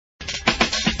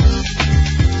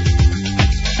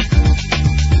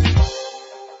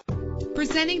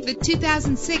Presenting the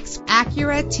 2006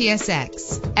 Acura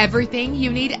TSX. Everything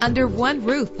you need under one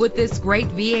roof with this great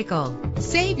vehicle.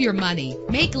 Save your money.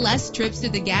 Make less trips to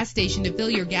the gas station to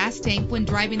fill your gas tank when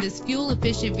driving this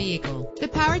fuel-efficient vehicle. The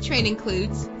powertrain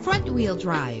includes front-wheel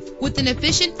drive with an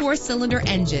efficient 4-cylinder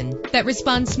engine that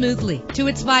responds smoothly to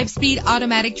its 5-speed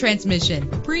automatic transmission.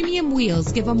 Premium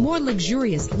wheels give a more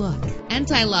luxurious look.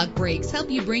 Anti-lock brakes help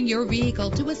you bring your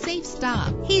vehicle to a safe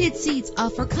stop. Heated seats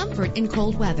offer comfort in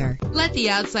cold weather. Let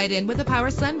the outside in with a power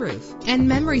sunroof. And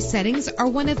memory settings are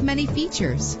one of many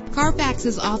features. Carfax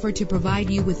is offered to provide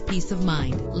you with peace of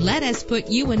mind. Let us put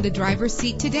you in the driver's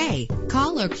seat today.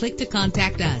 Call or click to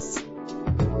contact us.